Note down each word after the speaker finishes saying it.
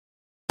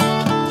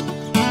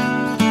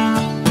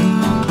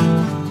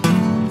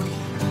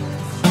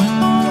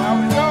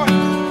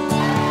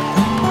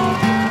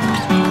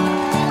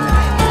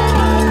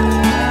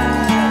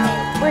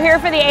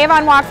for the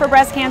Avon Walk for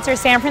Breast Cancer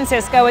San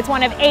Francisco. It's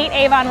one of 8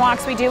 Avon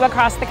Walks we do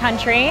across the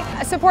country.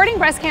 Supporting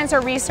breast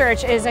cancer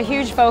research is a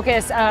huge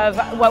focus of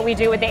what we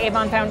do with the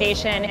Avon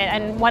Foundation,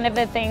 and one of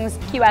the things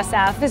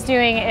USF is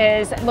doing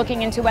is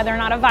looking into whether or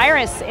not a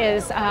virus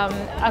is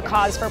a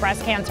cause for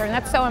breast cancer, and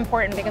that's so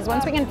important because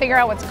once we can figure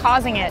out what's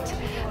causing it,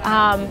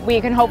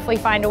 we can hopefully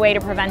find a way to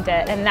prevent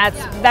it, and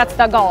that's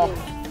the goal.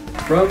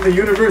 From the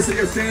University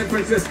of San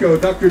Francisco,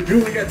 Dr.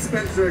 Juliet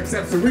Spencer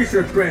accepts a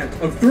research grant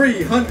of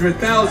 $300,000.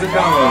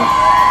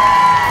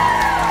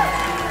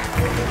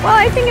 Well,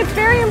 I think it's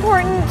very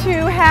important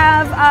to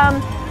have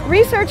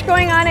research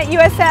going on at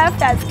USF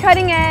that's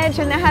cutting edge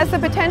and that has the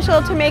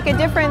potential to make a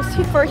difference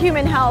for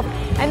human health.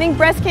 I think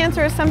breast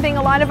cancer is something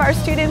a lot of our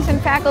students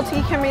and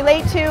faculty can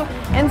relate to,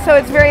 and so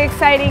it's very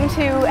exciting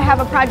to have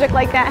a project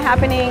like that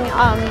happening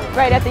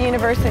right at the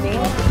university.